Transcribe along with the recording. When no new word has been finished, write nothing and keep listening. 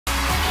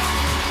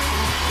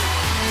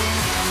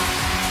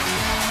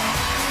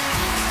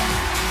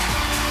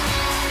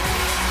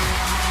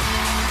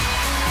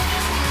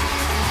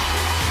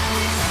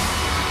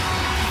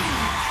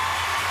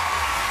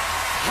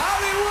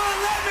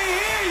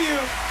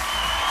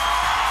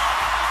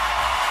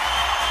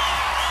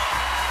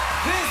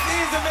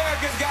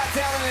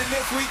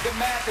this week, the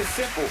math is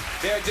simple.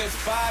 There are just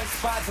 5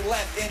 spots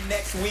left in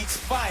next week's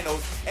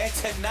finals. And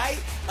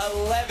tonight,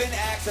 11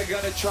 acts are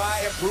going to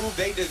try and prove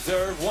they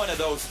deserve one of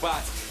those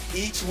spots.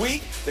 Each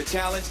week, the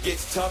challenge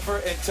gets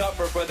tougher and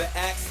tougher for the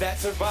acts that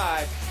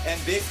survive. And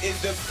this is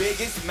the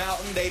biggest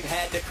mountain they've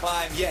had to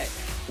climb yet.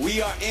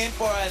 We are in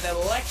for an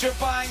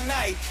electrifying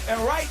night. And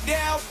right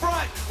down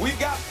front, we've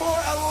got 4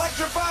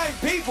 electrifying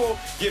people.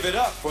 Give it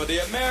up for the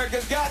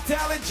America's Got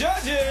Talent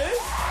judges.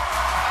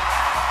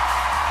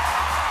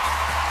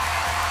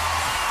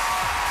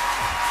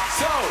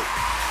 So,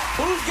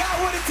 who's got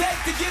what it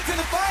takes to get to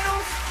the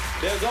finals?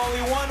 There's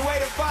only one way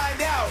to find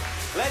out.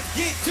 Let's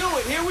get to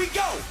it. Here we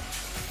go.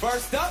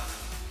 First up,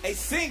 a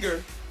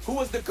singer who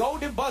was the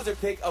golden buzzer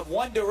pick of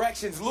One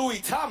Direction's Louis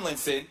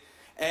Tomlinson.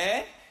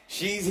 And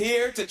she's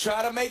here to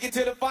try to make it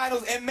to the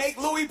finals and make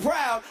Louis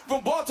proud.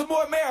 From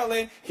Baltimore,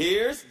 Maryland,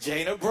 here's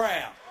Jayna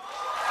Brown.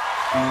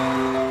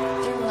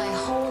 Through my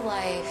whole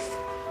life,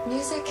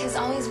 music has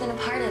always been a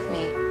part of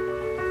me.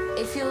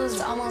 It feels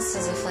almost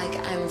as if like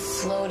I'm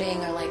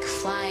floating or like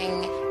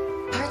flying.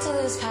 Parts of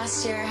this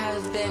past year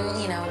have been,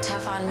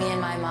 tough on me and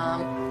my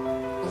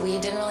mom. We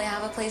didn't really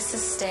have a place to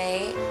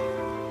stay.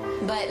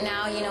 But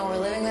now, we're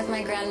living with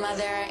my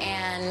grandmother,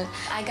 and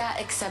I got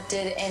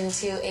accepted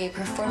into a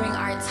performing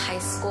arts high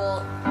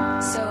school.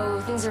 So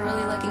things are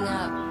really looking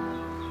up.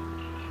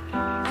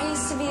 I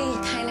used to be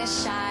kind of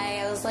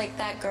shy. I was like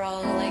that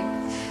girl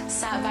who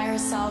sat by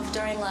herself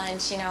during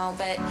lunch,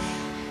 but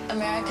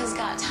America's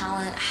Got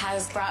Talent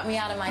has brought me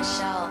out of my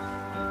shell.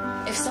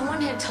 If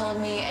someone had told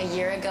me a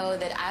year ago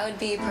that I would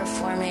be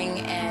performing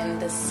in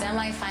the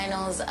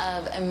semifinals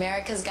of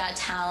America's Got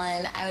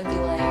Talent, I would be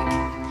like,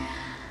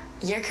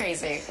 you're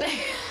crazy. It would be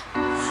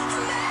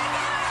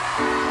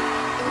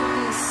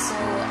so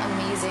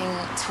amazing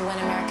to win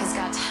America's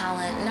Got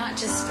Talent, not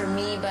just for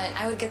me, but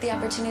I would get the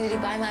opportunity to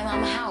buy my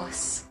mom a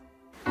house.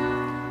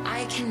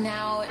 I can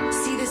now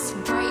see this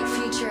bright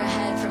future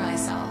ahead for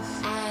myself,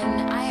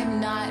 and I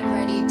am not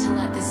ready to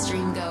let this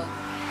dream go.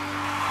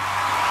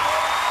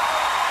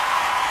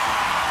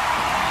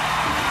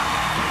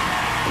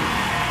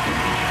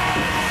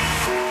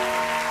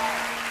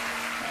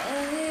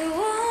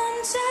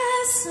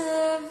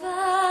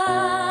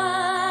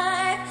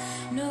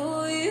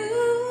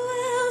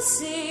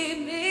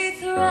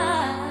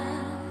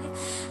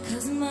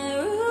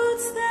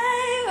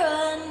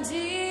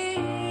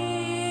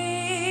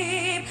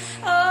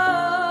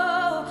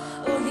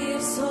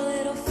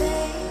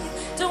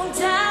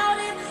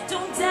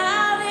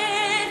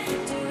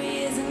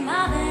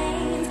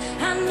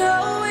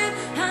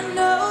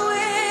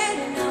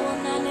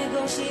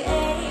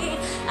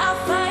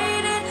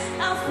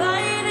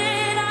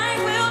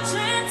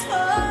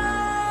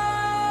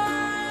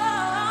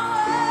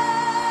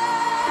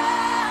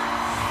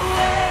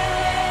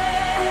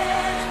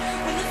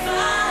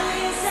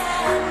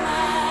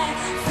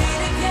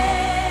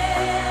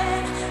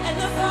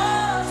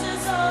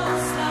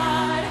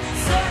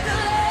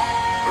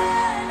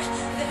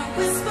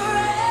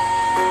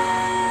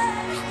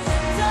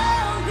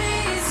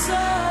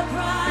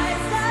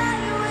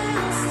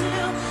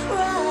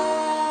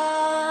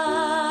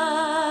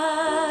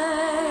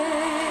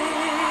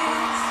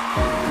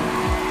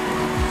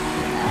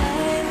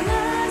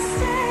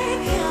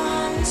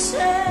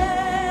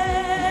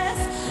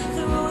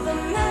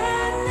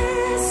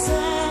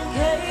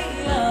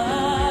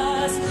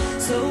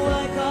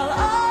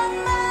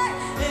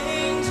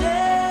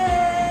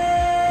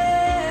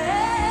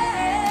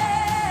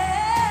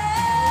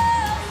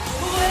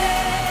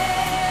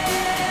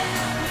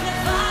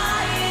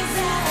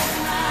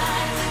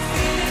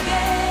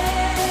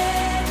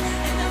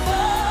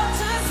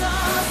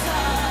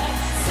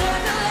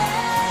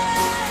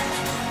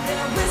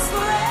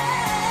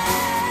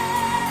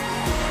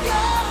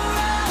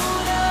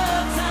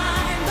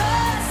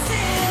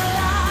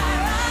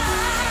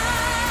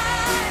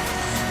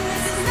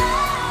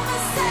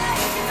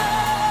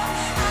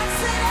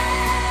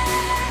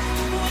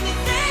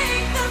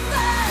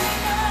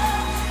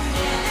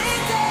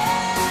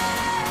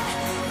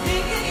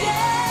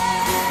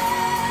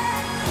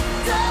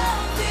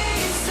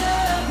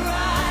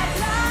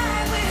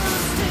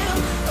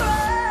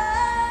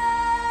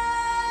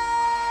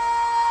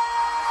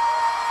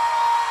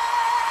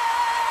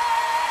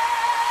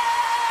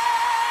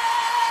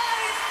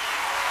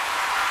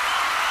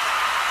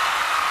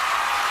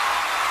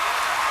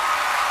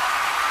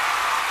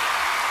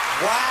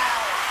 Wow.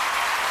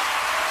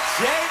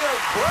 Jayna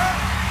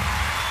Brown.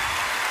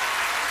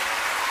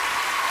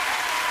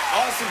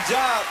 Awesome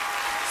job.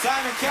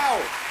 Simon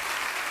Cowell.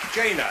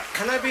 Jayna,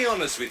 can I be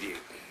honest with you?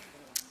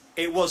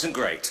 It wasn't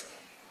great.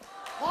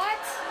 What?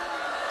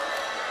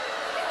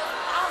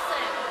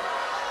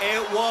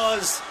 It was awesome. It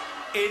was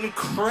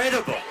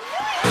incredible.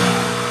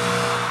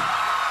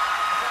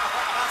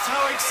 That's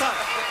how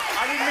excited.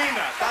 I didn't mean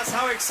that. That's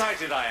how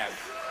excited I am.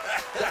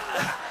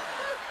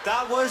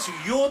 That was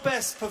your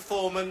best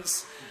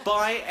performance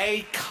by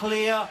a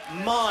clear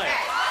mile.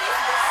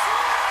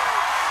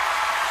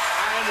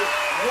 And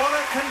what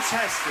a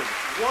contestant,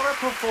 what a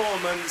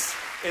performance.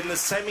 in the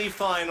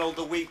semi-final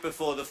the week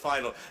before the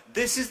final.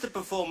 This is the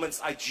performance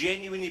I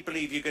genuinely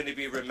believe you're going to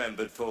be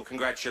remembered for.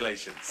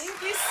 Congratulations.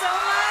 Thank you so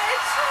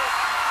much.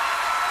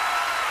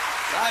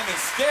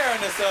 Simon's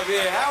scaring us up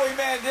here. Howie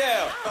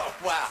Mandel. Oh,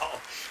 wow.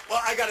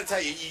 Well, I got to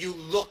tell you, you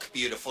look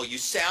beautiful. You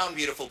sound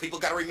beautiful. People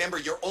got to remember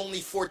you're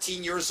only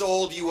 14 years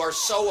old. You are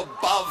so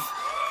above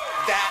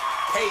that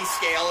pay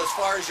scale as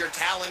far as your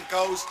talent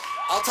goes.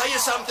 I'll tell you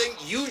something.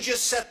 You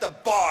just set the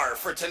bar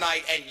for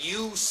tonight, and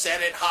you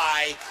set it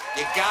high.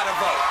 You got to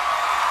vote.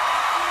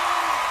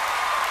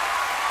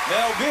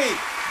 Mel B.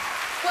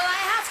 Well,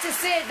 I have to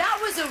say, that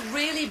was a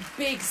really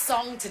big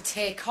song to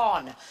take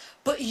on.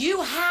 But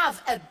you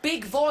have a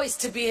big voice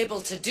to be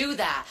able to do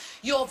that.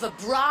 Your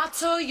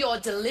vibrato, your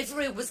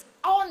delivery was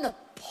on the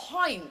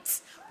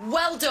point.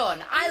 Well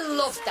done. I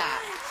love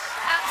that.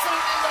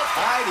 Absolutely love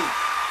that. Katy.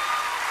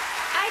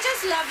 I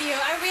just love you.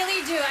 I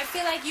really do. I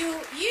feel like you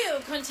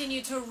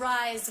continue to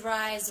rise.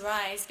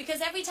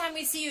 Because every time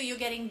we see you, you're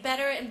getting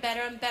better and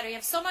better and better. You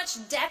have so much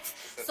depth,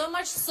 so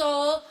much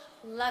soul.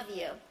 Love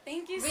you.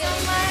 Thank you so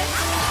much.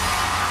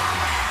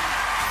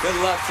 Good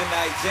luck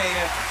tonight,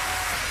 Jayna.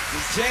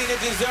 Does Jayna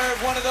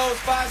deserve one of those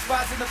 5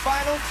 spots in the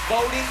final?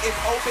 Voting is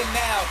open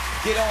now.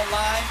 Get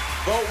online,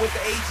 vote with the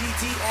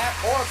AGT app,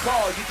 or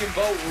call. You can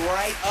vote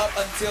right up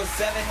until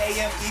 7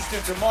 a.m.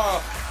 Eastern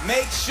tomorrow.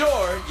 Make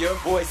sure your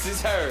voice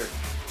is heard.